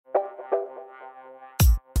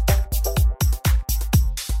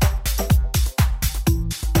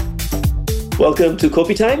Welcome to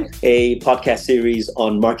Kopi Time, a podcast series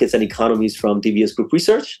on markets and economies from DBS Group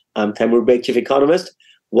Research. I'm Taimur Baig, Chief Economist,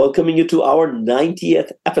 welcoming you to our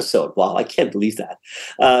 90th episode. Wow, I can't believe that.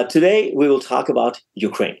 Today, we will talk about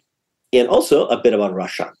Ukraine and also a bit about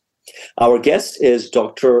Russia. Our guest is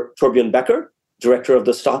Dr. Torbjörn Becker, Director of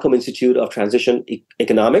the Stockholm Institute of Transition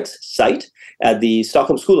Economics, SITE, at the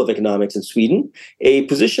Stockholm School of Economics in Sweden, a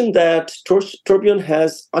position that Torbjörn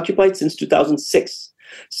has occupied since 2006.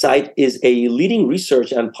 SITE is a leading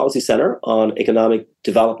research and policy center on economic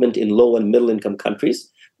development in low and middle income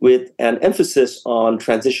countries, with an emphasis on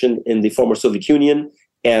transition in the former Soviet Union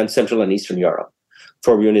and Central and Eastern Europe.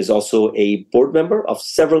 Torbjörn is also a board member of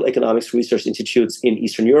several economics research institutes in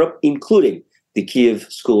Eastern Europe, including the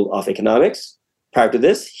Kiev School of Economics. Prior to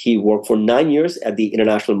this, he worked for 9 years at the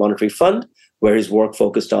International Monetary Fund, where his work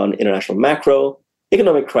focused on international macro,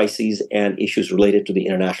 economic crises, and issues related to the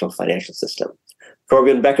international financial system.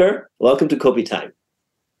 Torbjörn Becker, welcome to Kopi Time.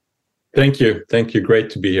 Thank you. Great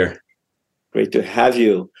to be here. Great to have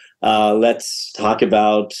you. Let's talk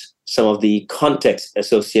about some of the context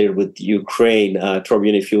associated with Ukraine,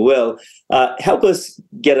 Torbjörn, if you will. Help us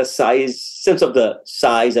get a sense of the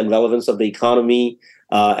size and relevance of the economy,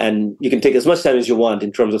 and you can take as much time as you want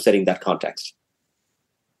in terms of setting that context.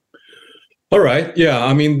 All right. Yeah.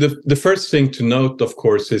 I mean, the first thing to note, of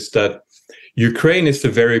course, is that Ukraine is a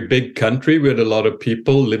very big country with a lot of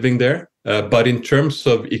people living there. But in terms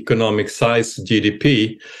of economic size,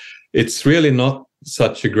 GDP, it's really not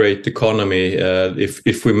such a great economy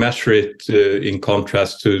if we measure it in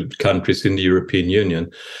contrast to countries in the European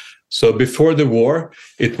Union. So before the war,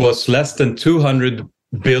 it was less than $200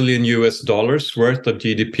 billion worth of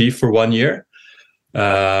GDP for 1 year.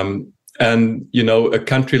 And, you know, a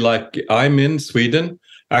country like I'm in, Sweden,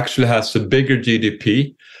 actually has a bigger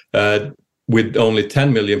GDP with only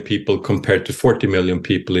 10 million people compared to 40 million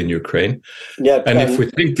people in Ukraine. Yeah, and if we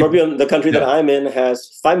think Torbjörn, the country that I'm in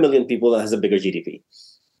has 5 million people that has a bigger GDP.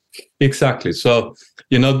 Exactly. So,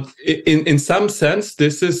 you know, in some sense,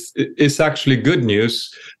 this is actually good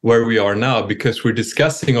news where we are now, because we're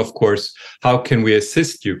discussing, of course, how can we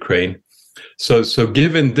assist Ukraine. So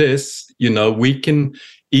given this, you know, we can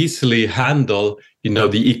easily handle, you know,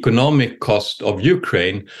 the economic cost of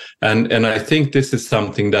Ukraine. And I think this is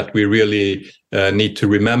something that we really need to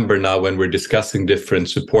remember now when we're discussing different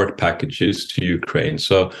support packages to Ukraine.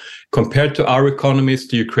 So compared to our economies,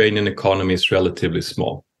 the Ukrainian economy is relatively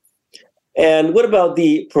small. And what about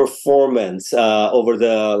the performance over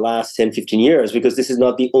the last 10, 15 years? Because this is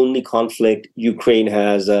not the only conflict Ukraine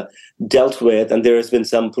has dealt with, and there has been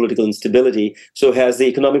some political instability. So has the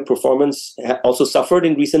economic performance also suffered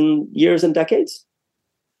in recent years and decades?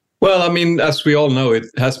 Well, I mean, as we all know, it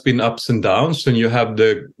has been ups and downs, and you have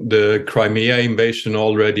the Crimea invasion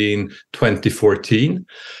already in 2014,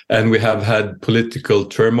 and we have had political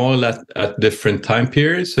turmoil at different time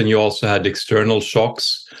periods, and you also had external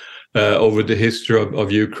shocks over the history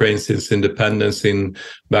of Ukraine since independence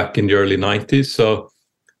back in the early 90s. So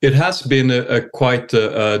it has been quite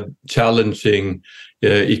a challenging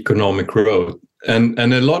economic road. And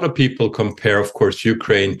a lot of people compare, of course,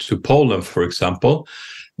 Ukraine to Poland, for example.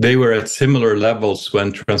 They were at similar levels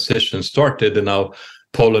when transition started, and now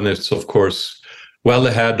Poland is, of course, well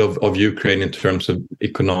ahead of Ukraine in terms of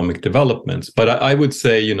economic developments. But I would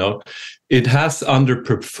say, you know, it has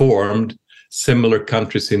underperformed similar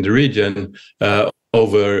countries in the region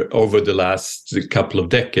over the last couple of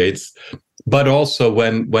decades. But also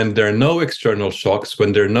when there are no external shocks,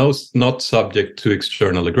 when they're not subject to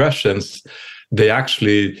external aggressions,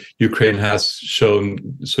 Ukraine has shown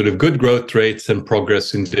sort of good growth rates and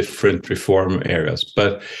progress in different reform areas.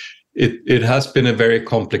 But it has been a very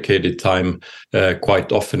complicated time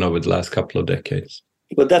quite often over the last couple of decades.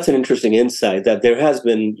 But that's an interesting insight, that there has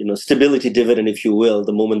been, you know, stability dividend, if you will,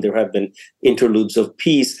 the moment there have been interludes of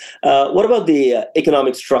peace. What about the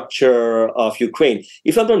economic structure of Ukraine?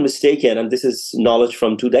 If I'm not mistaken, and this is knowledge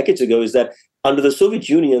from 2 decades ago, is that under the Soviet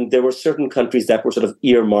Union, there were certain countries that were sort of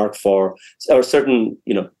earmarked for, or certain,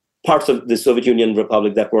 you know, parts of the Soviet Union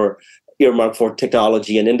Republic that were earmarked for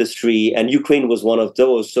technology and industry, and Ukraine was one of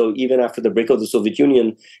those. So even after the break of the Soviet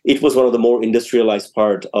Union, it was one of the more industrialized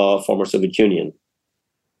part of former Soviet Union.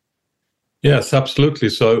 Yes, absolutely.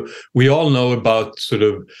 So we all know about sort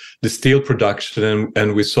of the steel production,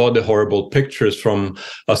 and we saw the horrible pictures from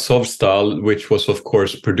Azovstal, which was, of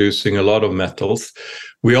course, producing a lot of metals.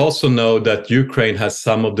 We also know that Ukraine has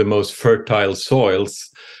some of the most fertile soils,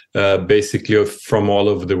 basically from all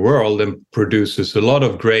over the world, and produces a lot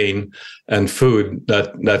of grain and food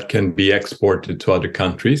that can be exported to other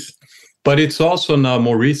countries. But it's also now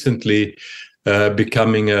more recently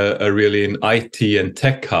becoming a really an IT and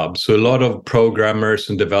tech hub. So a lot of programmers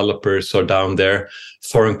and developers are down there.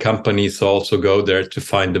 Foreign companies also go there to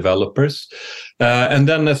find developers. And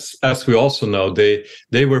then as we also know,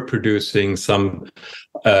 they were producing some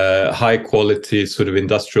high quality sort of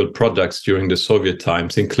industrial products during the Soviet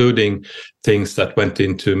times, including things that went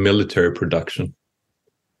into military production.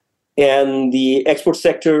 And the export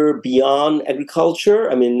sector beyond agriculture,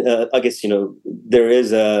 I mean, I guess, there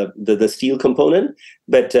is the steel component,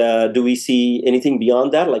 but do we see anything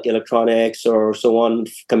beyond that, like electronics or so on,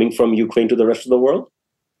 coming from Ukraine to the rest of the world?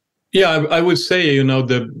 Yeah, I would say,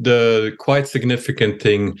 the quite significant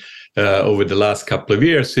thing over the last couple of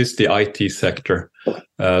years is the IT sector.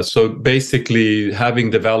 Okay. So basically having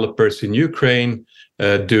developers in Ukraine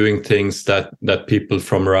doing things that people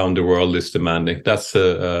from around the world is demanding. That's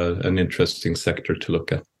an interesting sector to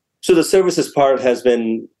look at. So the services part has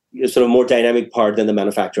been sort of more dynamic part than the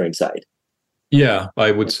manufacturing side. Yeah,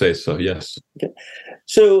 I would say so, yes. Okay.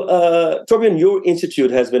 So, Torbjörn, your institute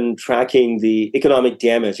has been tracking the economic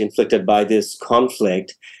damage inflicted by this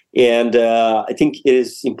conflict. And I think it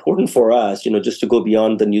is important for us, just to go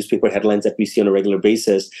beyond the newspaper headlines that we see on a regular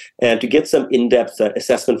basis and to get some in-depth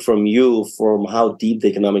assessment from you from how deep the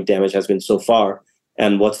economic damage has been so far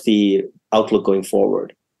and what's the outlook going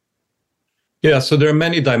forward. Yeah, so there are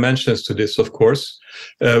many dimensions to this, of course.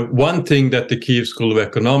 One thing that the Kyiv School of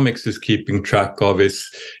Economics is keeping track of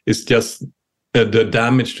is just the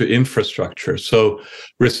damage to infrastructure. So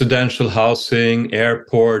residential housing,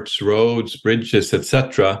 airports, roads, bridges,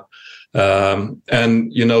 etc. And,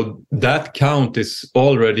 that count is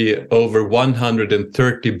already over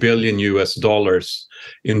 $130 billion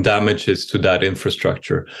in damages to that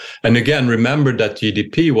infrastructure. And again, remember that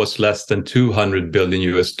GDP was less than $200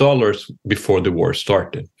 billion before the war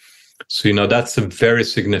started. So, that's a very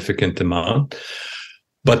significant amount.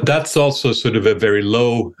 But that's also sort of a very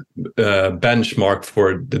low benchmark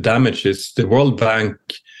for the damages. The World Bank,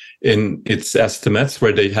 in its estimates,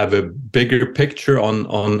 where they have a bigger picture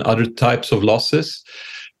on other types of losses,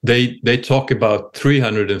 they talk about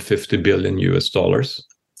 $350 billion.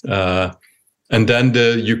 And then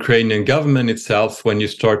the Ukrainian government itself, when you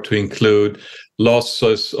start to include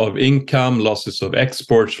losses of income, losses of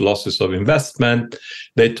exports, losses of investment,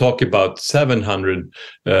 they talk about $750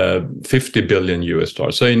 billion.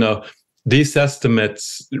 So, these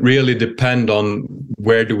estimates really depend on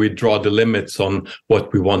where do we draw the limits on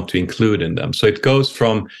what we want to include in them. So it goes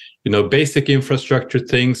from, basic infrastructure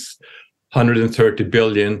things, 130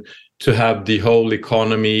 billion, to have the whole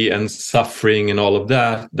economy and suffering and all of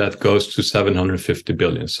that goes to 750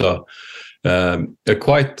 billion. So a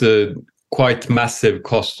quite massive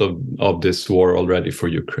cost of this war already for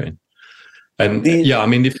Ukraine. And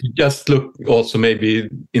if you just look also maybe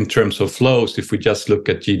in terms of flows, if we just look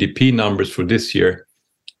at GDP numbers for this year,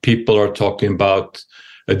 people are talking about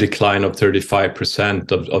a decline of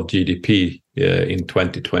 35% of GDP in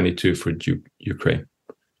 2022 for Ukraine.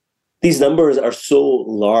 These numbers are so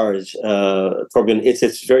large, Torbjörn,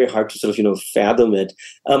 it's very hard to sort of, fathom it.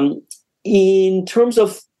 In terms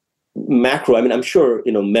of macro, I'm sure,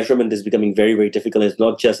 measurement is becoming very, very difficult. It's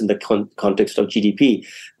not just in the context of GDP,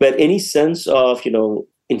 but any sense of,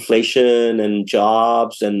 inflation and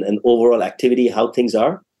jobs and overall activity, how things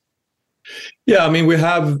are? Yeah, we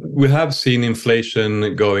have seen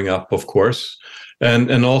inflation going up, of course.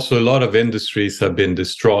 And also a lot of industries have been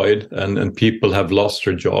destroyed and people have lost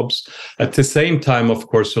their jobs. At the same time, of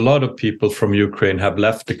course, a lot of people from Ukraine have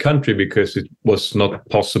left the country because it was not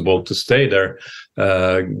possible to stay there,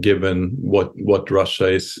 given what Russia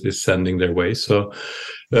is sending their way. So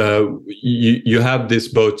you have this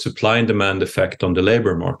both supply and demand effect on the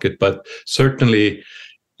labor market. But certainly,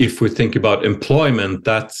 if we think about employment,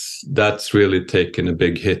 that's really taken a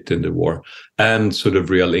big hit in the war, and sort of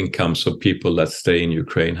real incomes of people that stay in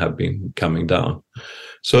Ukraine have been coming down.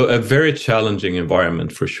 So a very challenging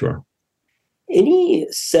environment for sure. Any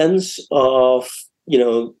sense of,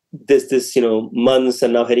 this months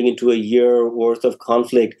and now heading into a year worth of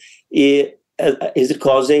conflict, is it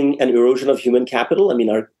causing an erosion of human capital?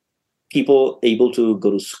 Are people able to go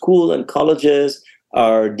to school and colleges?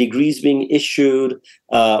 Are degrees being issued,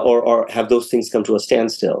 or have those things come to a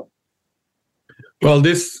standstill? Well,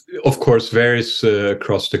 this, of course, varies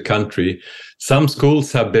across the country. Some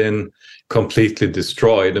schools have been completely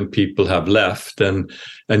destroyed and people have left. And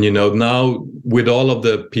now with all of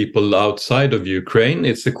the people outside of Ukraine,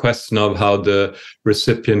 it's a question of how the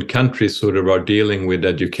recipient countries sort of are dealing with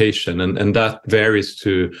education. And that varies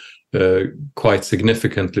to quite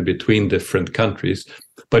significantly between different countries.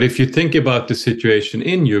 But if you think about the situation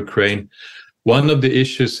in Ukraine, one of the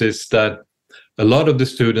issues is that a lot of the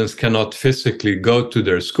students cannot physically go to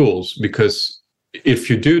their schools, because if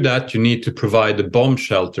you do that, you need to provide a bomb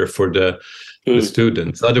shelter for the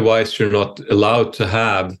students. Otherwise, you're not allowed to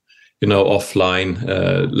have, offline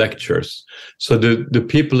lectures. So the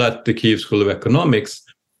people at the Kyiv School of Economics,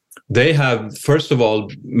 they have, first of all,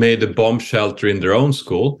 made a bomb shelter in their own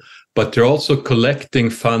school, but they're also collecting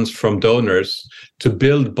funds from donors to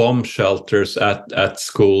build bomb shelters at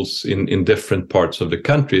schools in different parts of the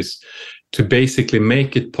countries, to basically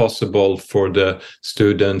make it possible for the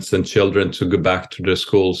students and children to go back to their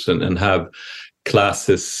schools and have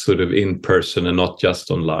classes sort of in person and not just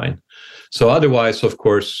online. So otherwise, of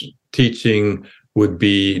course, teaching would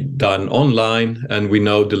be done online, and we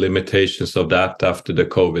know the limitations of that after the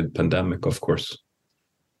COVID pandemic, of course.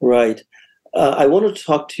 Right. I want to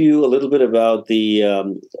talk to you a little bit about the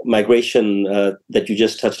migration that you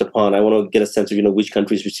just touched upon. I want to get a sense of, which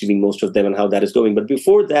country is receiving most of them and how that is going. But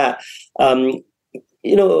before that, Torbjörn,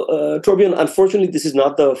 unfortunately, this is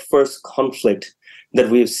not the first conflict that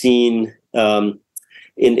we've seen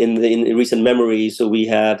in recent memory. So we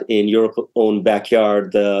had in Europe's own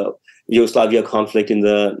backyard the Yugoslavia conflict in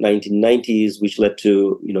the 1990s, which led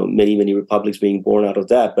to many republics being born out of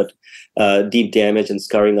that, but deep damage and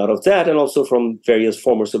scarring out of that, and also from various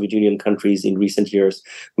former Soviet Union countries in recent years,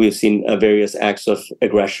 we've seen various acts of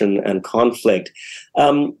aggression and conflict.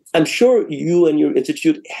 I'm sure you and your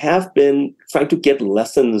institute have been trying to get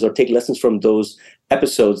lessons or take lessons from those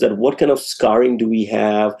episodes. That what kind of scarring do we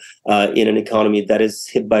have in an economy that is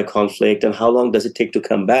hit by conflict, and how long does it take to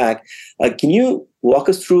come back? Can you walk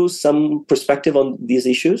us through some perspective on these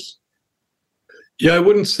issues? Yeah, I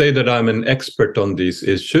wouldn't say that I'm an expert on these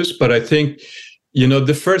issues, but I think,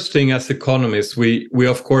 the first thing as economists, we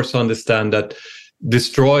of course understand that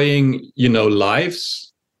destroying,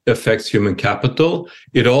 lives affects human capital.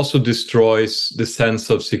 It also destroys the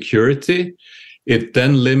sense of security. It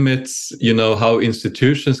then limits, how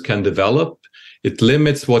institutions can develop. It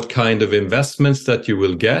limits what kind of investments that you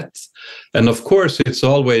will get. And of course, it's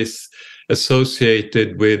always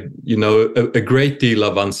associated with, a great deal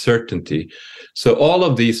of uncertainty. So all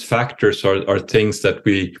of these factors are things that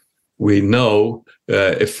we know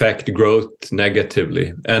affect growth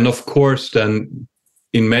negatively. And of course, then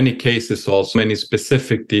in many cases, also many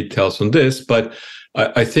specific details on this, but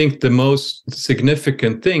I think the most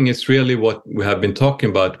significant thing is really what we have been talking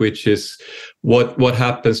about, which is what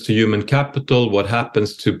happens to human capital, what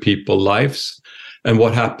happens to people's lives, and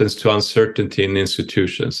what happens to uncertainty in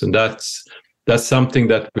institutions. And that's something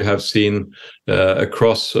that we have seen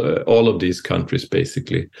across all of these countries,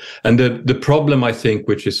 basically. And the problem, I think,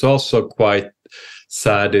 which is also quite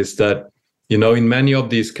sad, is that, in many of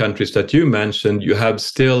these countries that you mentioned, you have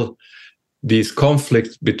still these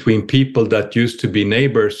conflicts between people that used to be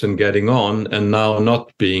neighbors and getting on, and now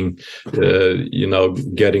not being,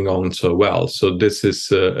 getting on so well. So this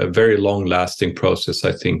is a very long-lasting process,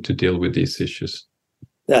 I think, to deal with these issues.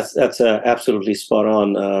 That's absolutely spot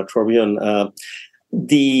on, Torbjörn.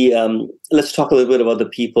 Let's talk a little bit about the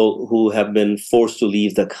people who have been forced to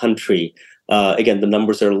leave the country. Again, the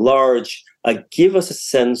numbers are large. Give us a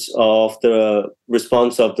sense of the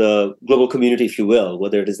response of the global community, if you will,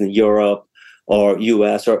 whether it is in Europe or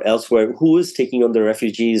US or elsewhere. Who is taking on the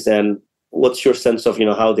refugees, and what's your sense of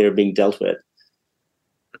how they're being dealt with?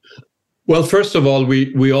 Well, first of all,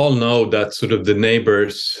 we all know that sort of the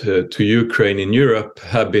neighbors to Ukraine in Europe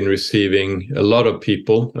have been receiving a lot of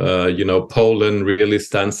people. Poland really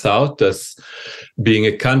stands out as being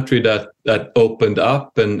a country that opened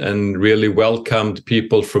up and really welcomed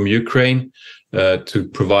people from Ukraine to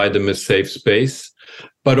provide them a safe space.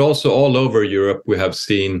 But also all over Europe, we have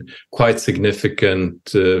seen quite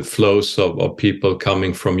significant flows of people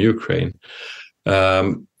coming from Ukraine.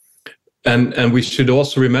 And we should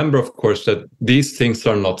also remember, of course, that these things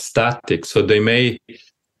are not static. So they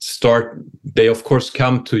of course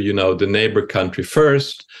come to, the neighbor country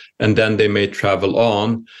first, and then they may travel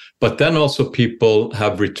on. But then also people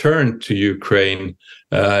have returned to Ukraine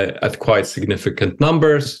at quite significant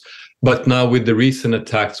numbers. But now with the recent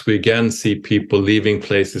attacks, we again see people leaving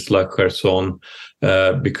places like Kherson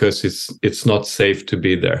because it's not safe to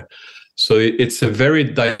be there. So it's a very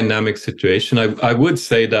dynamic situation. I would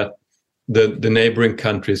say that the neighboring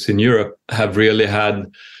countries in Europe have really had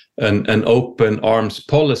an open arms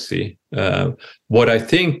policy. What I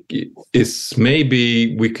think is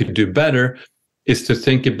maybe we could do better is to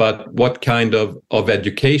think about what kind of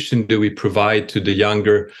education do we provide to the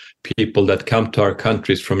younger people that come to our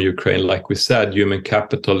countries from Ukraine. Like we said, human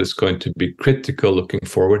capital is going to be critical looking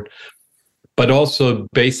forward, but also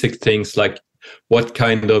basic things like what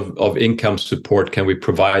kind of income support can we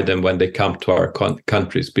provide them when they come to our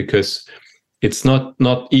countries? Because it's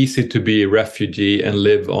not easy to be a refugee and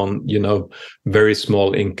live on, very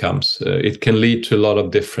small incomes. It can lead to a lot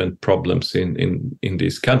of different problems in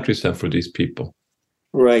these countries and for these people.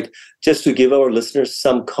 Right. Just to give our listeners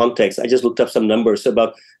some context, I just looked up some numbers.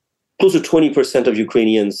 About close to 20% of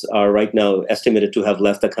Ukrainians are right now estimated to have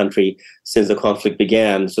left the country since the conflict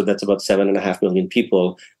began. So that's about 7.5 million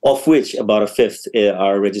people, of which about a fifth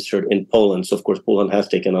are registered in Poland. So, of course, Poland has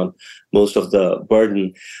taken on most of the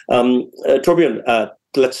burden. Torbjörn,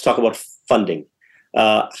 let's talk about funding.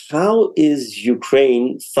 How is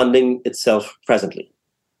Ukraine funding itself presently?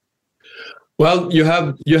 Well, you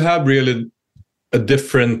have really a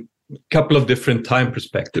couple of different time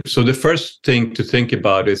perspectives. So the first thing to think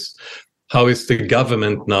about is, how is the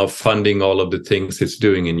government now funding all of the things it's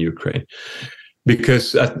doing in Ukraine?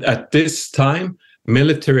 Because at this time,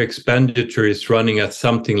 military expenditure is running at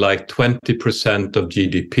something like 20% of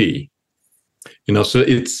GDP. So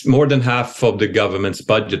it's more than half of the government's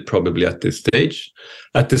budget probably at this stage.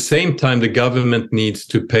 At the same time, the government needs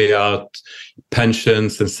to pay out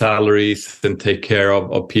pensions and salaries and take care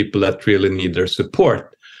of people that really need their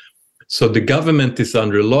support. So the government is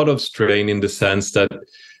under a lot of strain in the sense that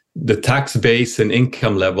the tax base and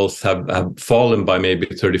income levels have fallen by maybe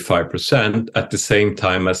 35% at the same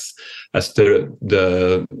time as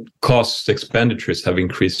the cost expenditures have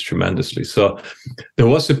increased tremendously. So there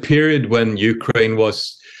was a period when Ukraine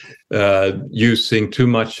was using too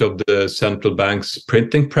much of the central bank's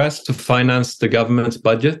printing press to finance the government's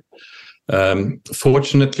budget.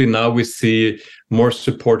 Fortunately, now we see more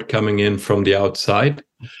support coming in from the outside.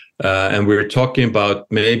 And we're talking about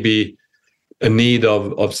maybe a need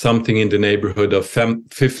of something in the neighborhood of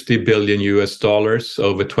 $50 billion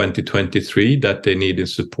over 2023 that they need in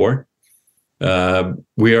support.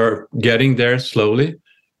 We are getting there slowly.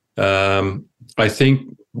 I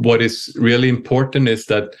think what is really important is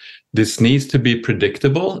that this needs to be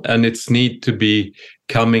predictable, and it's need to be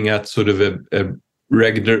coming at sort of a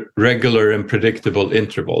regular and predictable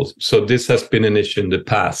intervals. So this has been an issue in the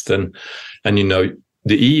past, and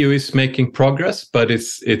the EU is making progress, but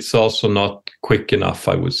it's also not quick enough,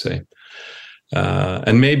 I would say.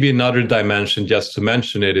 And maybe another dimension, just to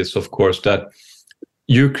mention it, is, of course, that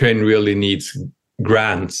Ukraine really needs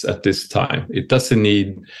grants at this time. It doesn't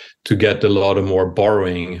need to get a lot of more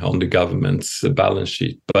borrowing on the government's balance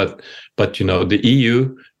sheet. But the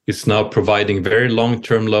EU is now providing very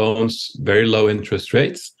long-term loans, very low interest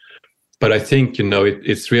rates. But I think,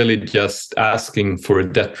 it's really just asking for a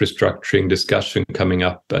debt restructuring discussion coming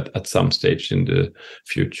up at some stage in the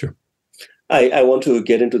future. I want to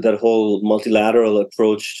get into that whole multilateral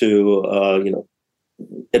approach to,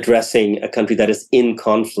 addressing a country that is in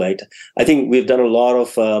conflict. I think we've done a lot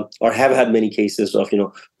of, or have had many cases of,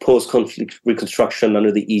 post-conflict reconstruction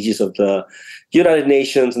under the aegis of the United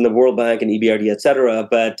Nations and the World Bank and EBRD, et cetera.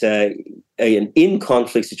 But an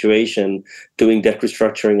in-conflict situation, doing debt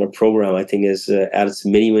restructuring or program, I think adds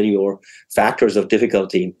many, many more factors of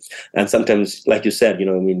difficulty. And sometimes, like you said,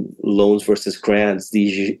 loans versus grants,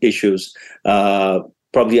 these issues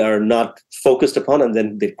probably are not focused upon, and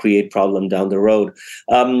then they create problem down the road.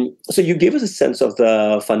 So you gave us a sense of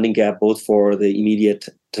the funding gap, both for the immediate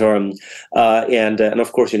term and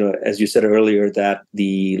of course, as you said earlier, that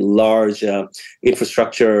the large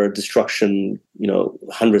infrastructure destruction,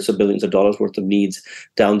 hundreds of billions of dollars worth of needs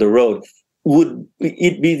down the road. Would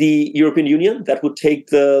it be the European Union that would take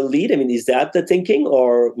the lead? I mean, is that the thinking,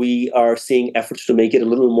 or we are seeing efforts to make it a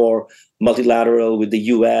little more multilateral, with the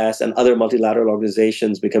US and other multilateral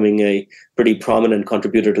organizations becoming a pretty prominent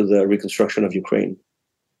contributor to the reconstruction of Ukraine?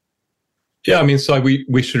 Yeah, I mean, so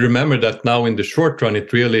we should remember that now in the short run,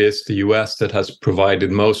 it really is the US that has provided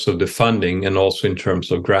most of the funding, and also in terms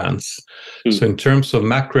of grants. So in terms of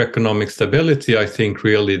macroeconomic stability, I think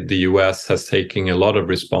really the US has taken a lot of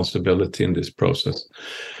responsibility in this process.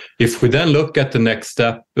 If we then look at the next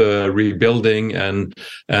step, rebuilding and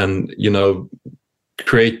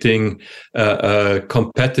creating a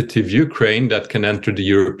competitive Ukraine that can enter the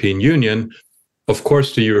European Union, of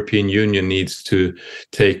course, the European Union needs to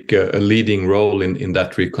take a leading role in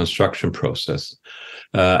that reconstruction process.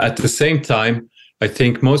 At the same time, I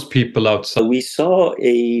think most people outside... We saw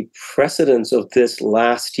a precedence of this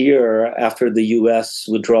last year after the US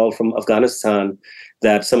withdrawal from Afghanistan,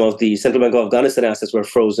 that some of the Central Bank of Afghanistan assets were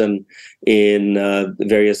frozen in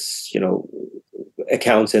various,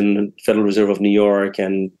 accounts in Federal Reserve of New York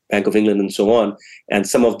and Bank of England and so on. And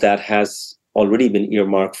some of that has already been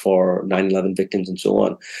earmarked for 9/11 victims and so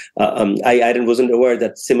on. I wasn't aware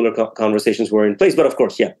that similar conversations were in place, but of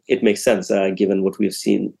course, yeah, it makes sense given what we've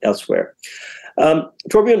seen elsewhere.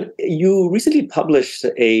 Torbjörn, you recently published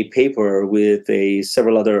a paper with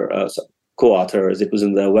several other co-authors. It was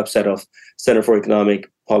in the website of Center for Economic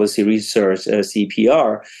Policy Research, CPR.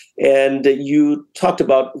 And you talked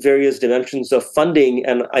about various dimensions of funding.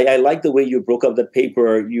 And I like the way you broke up that paper.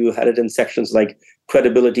 You had it in sections like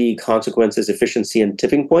credibility, consequences, efficiency, and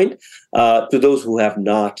tipping point. To those who have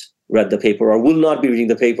not read the paper or will not be reading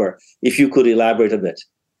the paper, if you could elaborate a bit.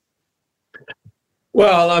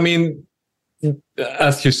 Well, I mean,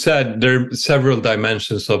 as you said, there are several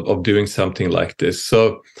dimensions of doing something like this.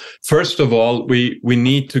 So first of all, we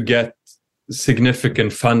need to get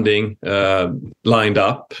significant funding lined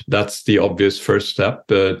up. That's the obvious first step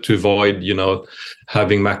to avoid,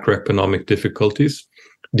 having macroeconomic difficulties.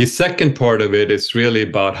 The second part of it is really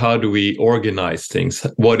about how do we organize things?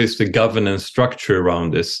 What is the governance structure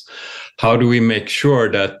around this? How do we make sure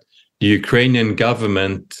that the Ukrainian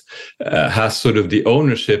government has sort of the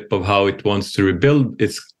ownership of how it wants to rebuild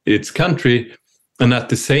its country, and at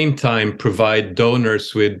the same time provide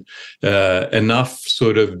donors with enough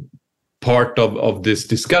sort of part of this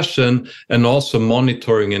discussion, and also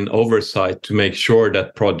monitoring and oversight to make sure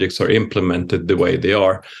that projects are implemented the way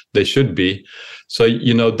they should be. So,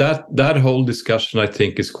 that whole discussion, I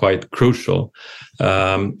think, is quite crucial.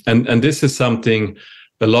 And this is something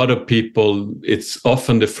a lot of people, it's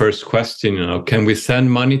often the first question, can we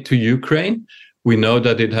send money to Ukraine? We know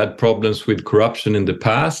that it had problems with corruption in the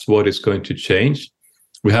past. What is going to change?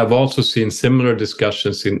 We have also seen similar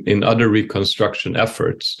discussions in other reconstruction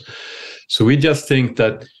efforts. So we just think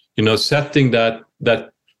that, setting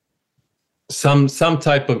that some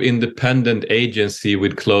type of independent agency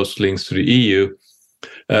with close links to the EU,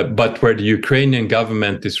 but where the Ukrainian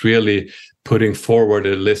government is really putting forward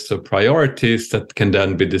a list of priorities that can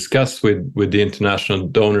then be discussed with the international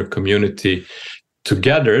donor community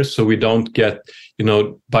together, so we don't get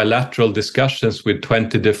bilateral discussions with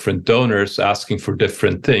 20 different donors asking for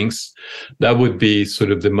different things. That would be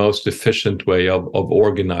sort of the most efficient way of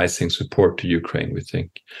organizing support to Ukraine, we think.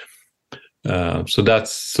 So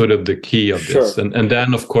that's sort of the key of this. Sure. And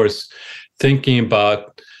then, of course, thinking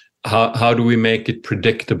about how do we make it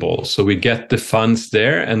predictable? So we get the funds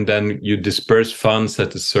there, and then you disperse funds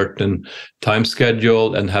at a certain time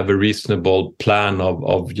schedule and have a reasonable plan of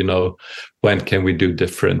when can we do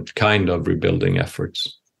different kind of rebuilding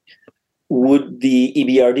efforts. Would the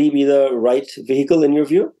EBRD be the right vehicle in your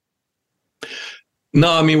view?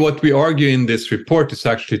 No, I mean, what we argue in this report is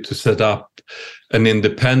actually to set up an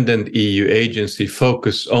independent EU agency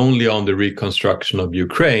focused only on the reconstruction of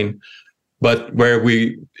Ukraine, but where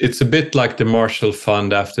it's a bit like the Marshall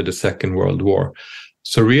Fund after the Second World War.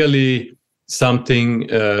 So really something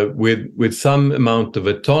with some amount of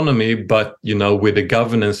autonomy, but with a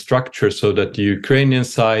governance structure so that the Ukrainian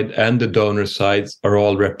side and the donor sides are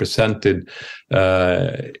all represented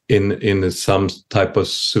in some type of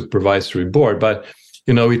supervisory board. But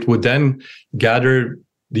it would then gather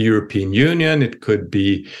the European Union, it could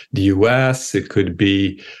be the US, it could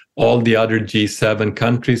be all the other G7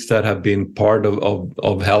 countries that have been part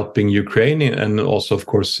of helping Ukraine, and also, of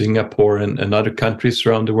course, Singapore and other countries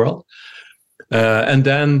around the world. And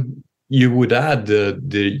then you would add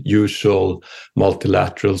the usual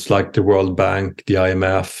multilaterals like the World Bank, the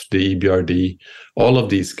IMF, the EBRD, all of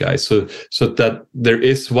these guys. So that there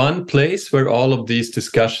is one place where all of these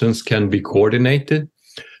discussions can be coordinated.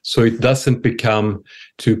 So it doesn't become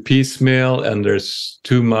too piecemeal and there's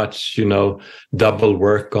too much, double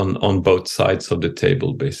work on both sides of the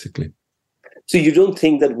table, basically. So you don't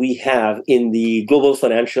think that we have in the global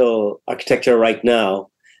financial architecture right now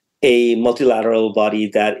a multilateral body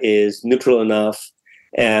that is neutral enough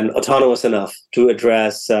and autonomous enough to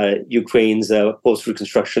address Ukraine's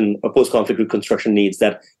post-reconstruction or post-conflict reconstruction needs,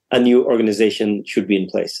 that a new organization should be in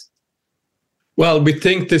place? Well, we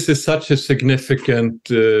think this is such a significant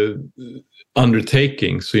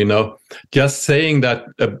undertaking. So, just saying that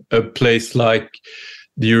a place like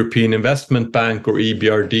the European Investment Bank or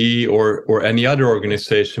EBRD or any other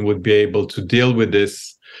organization would be able to deal with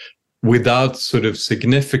this without sort of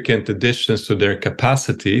significant additions to their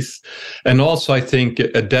capacities. And also, I think,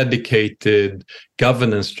 a dedicated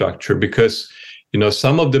governance structure, because,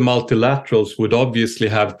 some of the multilaterals would obviously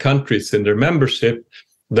have countries in their membership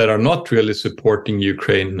that are not really supporting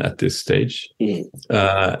Ukraine at this stage.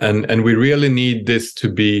 And we really need this to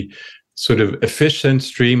be sort of efficient,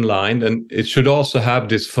 streamlined, and it should also have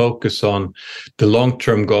this focus on the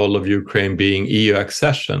long-term goal of Ukraine being EU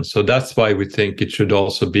accession. So that's why we think it should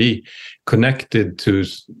also be connected to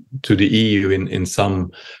the EU in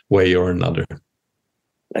some way or another.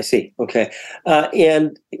 I see. Okay.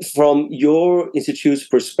 And from your institute's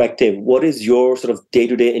perspective, what is your sort of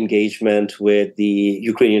day-to-day engagement with the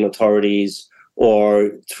Ukrainian authorities or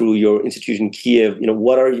through your institution Kiev,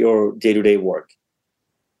 what are your day-to-day work?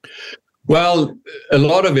 Well, a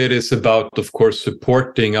lot of it is about, of course,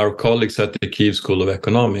 supporting our colleagues at the Kyiv School of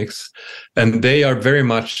Economics. And they are very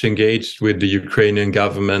much engaged with the Ukrainian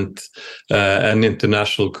government and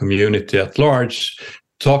international community at large,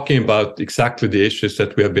 talking about exactly the issues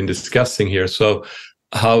that we have been discussing here. So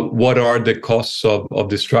what are the costs of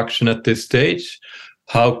destruction at this stage?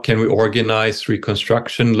 How can we organize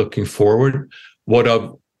reconstruction looking forward? What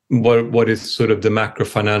is sort of the macro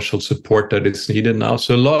financial support that is needed now?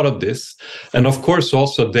 So a lot of this, and of course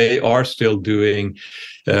also they are still doing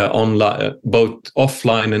online, both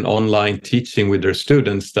offline and online teaching with their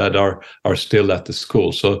students that are still at the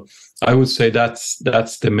school. So I would say that's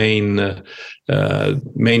the main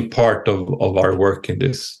part of our work in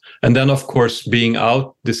this. And then of course being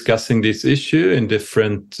out discussing this issue in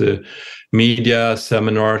different media,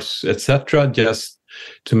 seminars, etc., just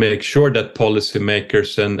to make sure that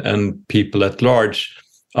policymakers and people at large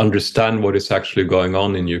understand what is actually going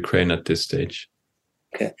on in Ukraine at this stage.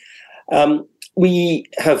 Okay. We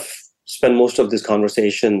have spent most of this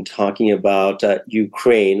conversation talking about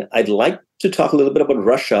Ukraine. I'd like to talk a little bit about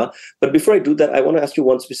Russia, but before I do that, I want to ask you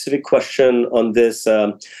one specific question on this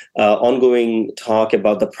ongoing talk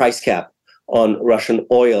about the price cap on Russian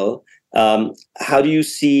oil. How do you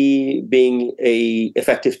see being an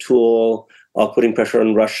effective tool of putting pressure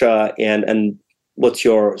on Russia, and what's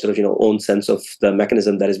your sort of own sense of the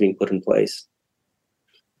mechanism that is being put in place?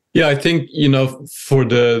 Yeah, I think for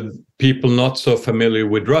the people not so familiar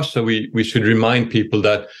with Russia, we should remind people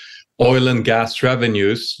that oil and gas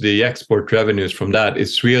revenues, the export revenues from that,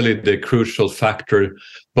 is really the crucial factor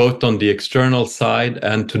both on the external side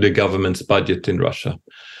and to the government's budget in Russia.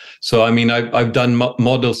 So, I mean, I've done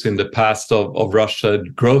models in the past of Russia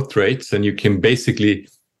growth rates, and you can basically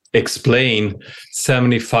explain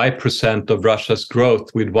 75% of Russia's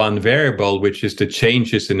growth with one variable, which is the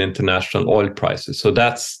changes in international oil prices. So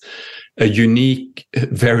that's a unique,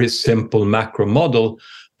 very simple macro model,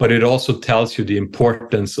 but it also tells you the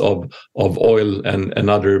importance of oil and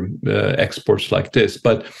other exports like this.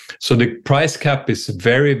 But so the price cap is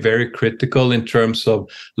very, very critical in terms of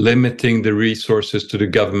limiting the resources to the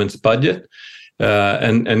government's budget.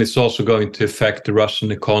 And it's also going to affect the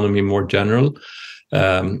Russian economy more general.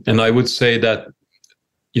 And I would say that,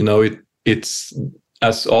 it's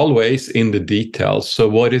as always in the details. So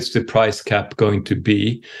what is the price cap going to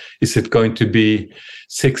be? Is it going to be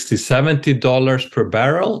 $60, $70 per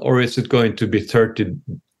barrel, or is it going to be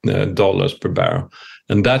 $30 per barrel?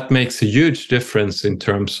 And that makes a huge difference in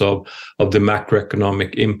terms of the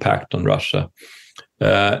macroeconomic impact on Russia.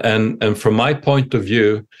 And from my point of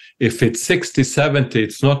view, if it's 60, 70,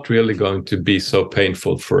 it's not really going to be so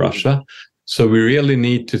painful for Russia. So we really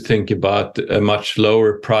need to think about a much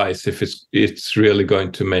lower price if it's really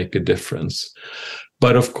going to make a difference.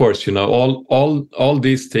 But of course, all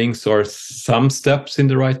these things are some steps in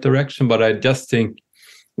the right direction. But I just think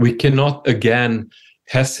we cannot again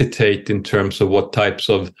hesitate in terms of what types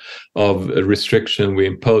of restriction we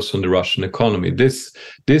impose on the Russian economy. This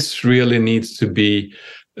really needs to be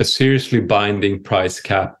a seriously binding price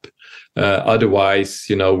cap. Otherwise,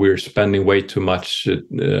 we're spending way too much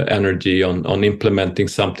energy on implementing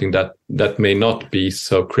something that may not be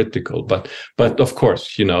so critical. But of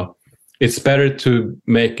course, it's better to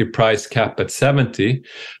make a price cap at 70.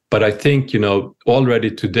 But I think,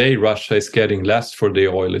 already today, Russia is getting less for the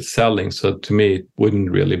oil it's selling. So to me, it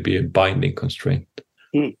wouldn't really be a binding constraint.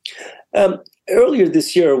 Earlier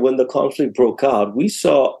this year, when the conflict broke out, we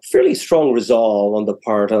saw fairly strong resolve on the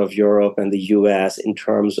part of Europe and the US in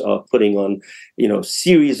terms of putting on,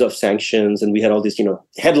 series of sanctions. And we had all these,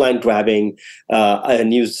 headline-grabbing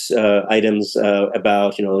news items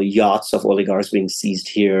about, yachts of oligarchs being seized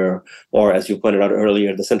here, or as you pointed out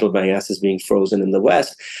earlier, the central bank assets being frozen in the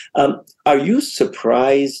West. Are you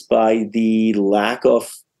surprised by the lack of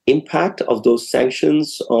impact of those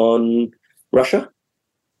sanctions on Russia?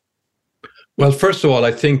 Well, first of all,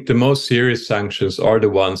 I think the most serious sanctions are the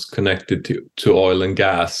ones connected to oil and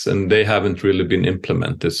gas, and they haven't really been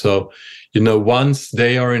implemented. So, once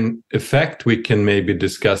they are in effect, we can maybe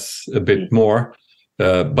discuss a bit more.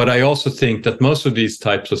 But I also think that most of these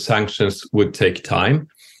types of sanctions would take time.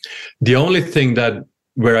 The only thing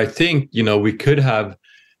where I think, we could have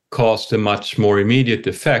caused a much more immediate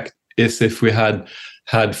effect is if we had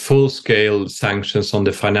full-scale sanctions on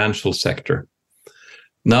the financial sector.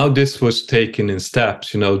 Now this was taken in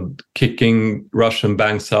steps, kicking Russian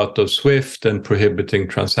banks out of SWIFT and prohibiting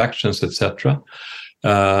transactions, etc.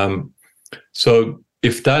 So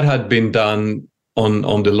if that had been done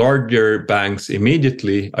on the larger banks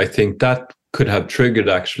immediately, I think that could have triggered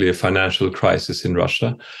actually a financial crisis in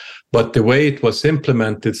Russia. But the way it was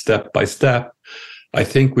implemented step by step, I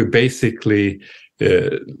think we basically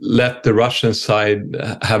let the Russian side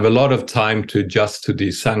have a lot of time to adjust to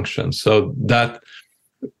these sanctions. So that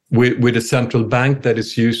with a central bank that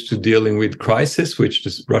is used to dealing with crisis, which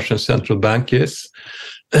the Russian central bank is,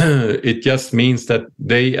 it just means that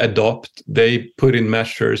they put in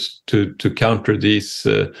measures to counter these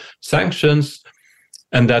sanctions,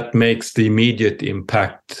 and that makes the immediate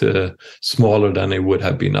impact smaller than it would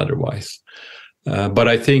have been otherwise. But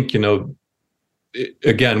I think,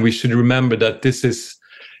 again, we should remember that this is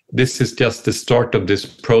just the start of this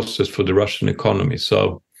process for the Russian economy.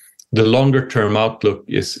 So the longer term outlook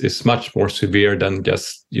is much more severe than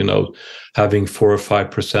just, having 4 or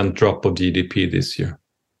 5% drop of GDP this year.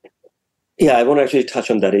 Yeah, I want to actually touch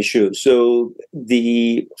on that issue. So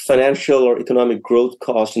the financial or economic growth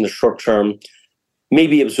cost in the short term may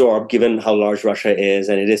be absorbed given how large Russia is,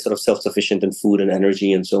 and it is sort of self-sufficient in food and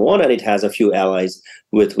energy and so on, and it has a few allies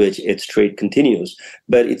with which its trade continues.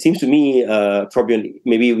 But it seems to me, Torbjörn,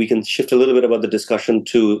 maybe we can shift a little bit about the discussion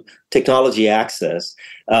to technology access.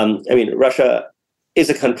 Russia is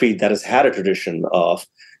a country that has had a tradition of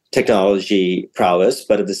technology prowess,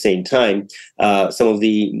 but at the same time, some of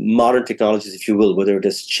the modern technologies, if you will, whether it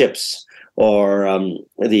is chips or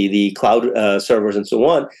the cloud servers and so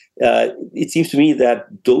on, it seems to me that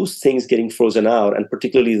those things getting frozen out, and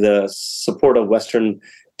particularly the support of Western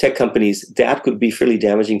tech companies, that could be fairly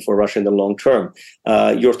damaging for Russia in the long term.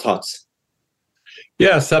 Your thoughts?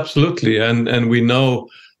 Yes, absolutely. And we know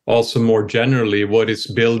also more generally what is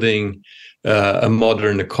building a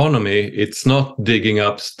modern economy. It's not digging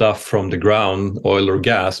up stuff from the ground, oil or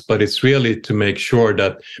gas, but it's really to make sure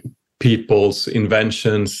that people's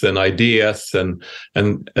inventions and ideas and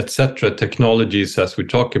etc. technologies, as we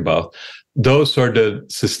talk about, those are the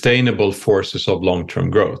sustainable forces of long-term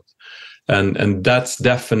growth. And that's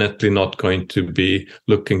definitely not going to be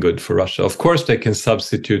looking good for Russia. Of course, they can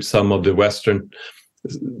substitute some of the Western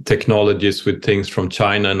technologies with things from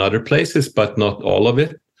China and other places, but not all of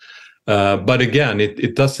it. But again,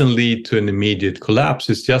 it doesn't lead to an immediate collapse.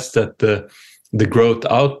 It's just that the growth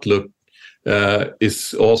outlook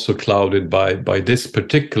is also clouded by this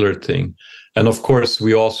particular thing. And of course,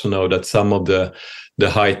 we also know that some of the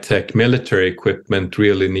high-tech military equipment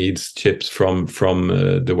really needs chips from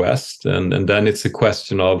the West. And then it's a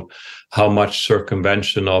question of how much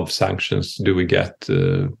circumvention of sanctions do we get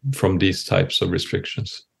from these types of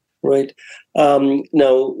restrictions. Right.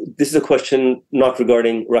 Now, this is a question not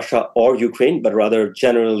regarding Russia or Ukraine, but rather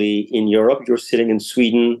generally in Europe. You're sitting in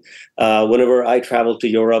Sweden. Whenever I travel to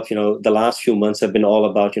Europe, the last few months have been all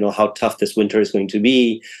about, how tough this winter is going to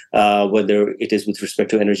be, whether it is with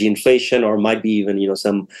respect to energy inflation or might be even,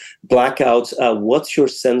 some blackouts. What's your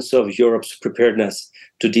sense of Europe's preparedness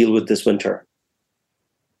to deal with this winter?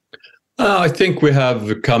 I think we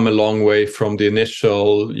have come a long way from the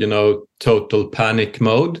initial, total panic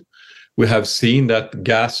mode. We have seen that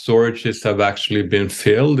gas storages have actually been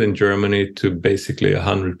filled in Germany to basically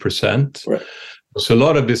 100%. Right. So a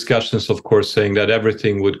lot of discussions, of course, saying that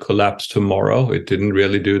everything would collapse tomorrow. It didn't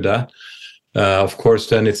really do that. Of course,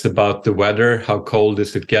 then it's about the weather. How cold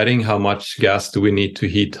is it getting? How much gas do we need to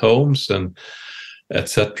heat homes and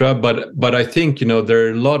etc. But I think, there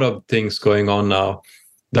are a lot of things going on now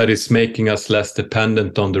that is making us less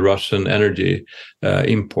dependent on the Russian energy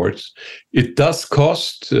imports. It does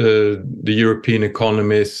cost the European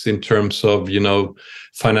economies in terms of,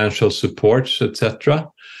 financial supports, etc.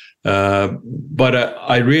 But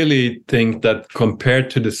I really think that compared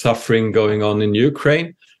to the suffering going on in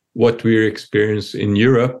Ukraine, what we experience in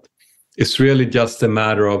Europe is really just a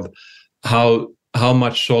matter of how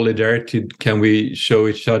much solidarity can we show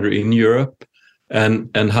each other in Europe.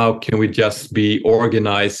 And how can we just be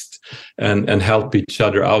organized and help each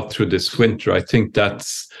other out through this winter? I think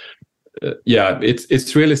that's,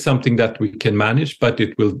 it's really something that we can manage, but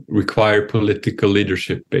it will require political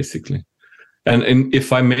leadership, basically. And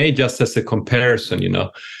if I may, just as a comparison,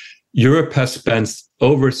 Europe has spent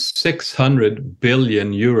over 600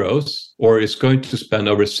 billion euros, or is going to spend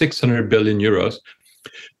over 600 billion euros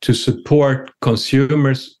to support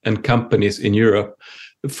consumers and companies in Europe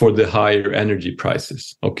for the higher energy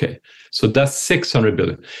prices. Okay, so that's 600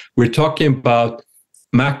 billion. We're talking about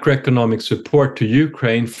macroeconomic support to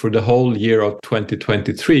Ukraine for the whole year of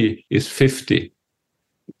 2023 is 50.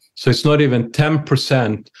 So it's not even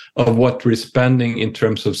 10% of what we're spending in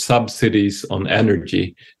terms of subsidies on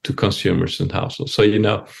energy to consumers and households. So,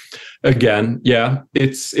 again,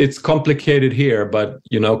 it's complicated here, but,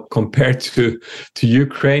 compared to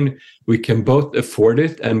Ukraine, we can both afford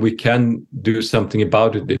it and we can do something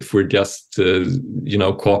about it if we're just,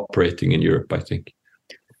 cooperating in Europe, I think.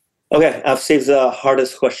 Okay, I've saved the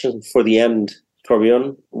hardest question for the end,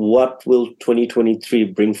 Torbjörn. What will 2023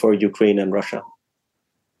 bring for Ukraine and Russia?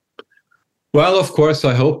 Well, of course,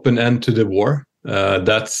 I hope an end to the war.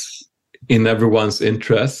 That's in everyone's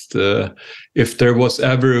interest. If there was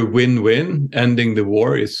ever a win-win, ending the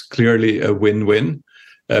war is clearly a win-win.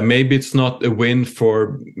 Maybe it's not a win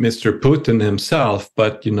for Mr. Putin himself,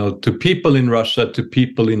 but, to people in Russia, to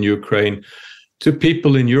people in Ukraine, to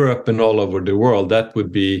people in Europe and all over the world, that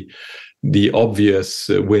would be the obvious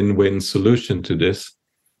win-win solution to this.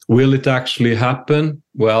 Will it actually happen?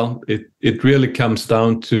 Well, it really comes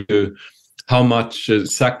down to how much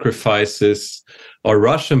sacrifices are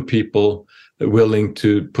Russian people willing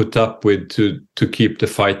to put up with to keep the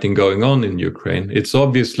fighting going on in Ukraine. It's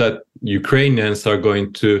obvious that Ukrainians are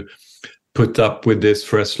going to put up with this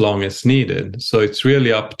for as long as needed. So it's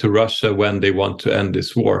really up to Russia when they want to end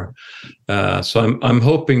this war. So I'm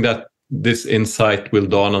hoping that this insight will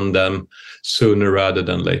dawn on them sooner rather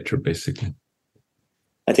than later, basically.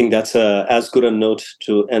 I think that's as good a note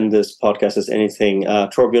to end this podcast as anything.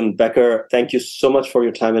 Torbjörn Becker, thank you so much for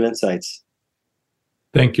your time and insights.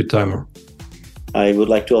 Thank you, Timur. I would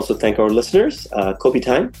like to also thank our listeners. Copy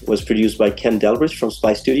Time was produced by Ken Delbridge from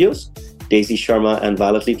Spy Studios. Daisy Sharma and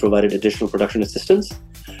Violet Lee provided additional production assistance.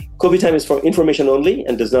 Copy Time is for information only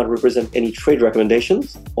and does not represent any trade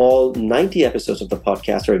recommendations. All 90 episodes of the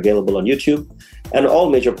podcast are available on YouTube and all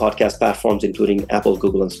major podcast platforms, including Apple,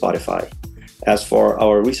 Google, and Spotify. As for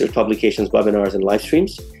our research publications, webinars, and live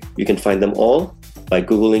streams, you can find them all by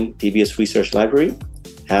Googling DBS Research Library.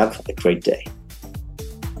 Have a great day.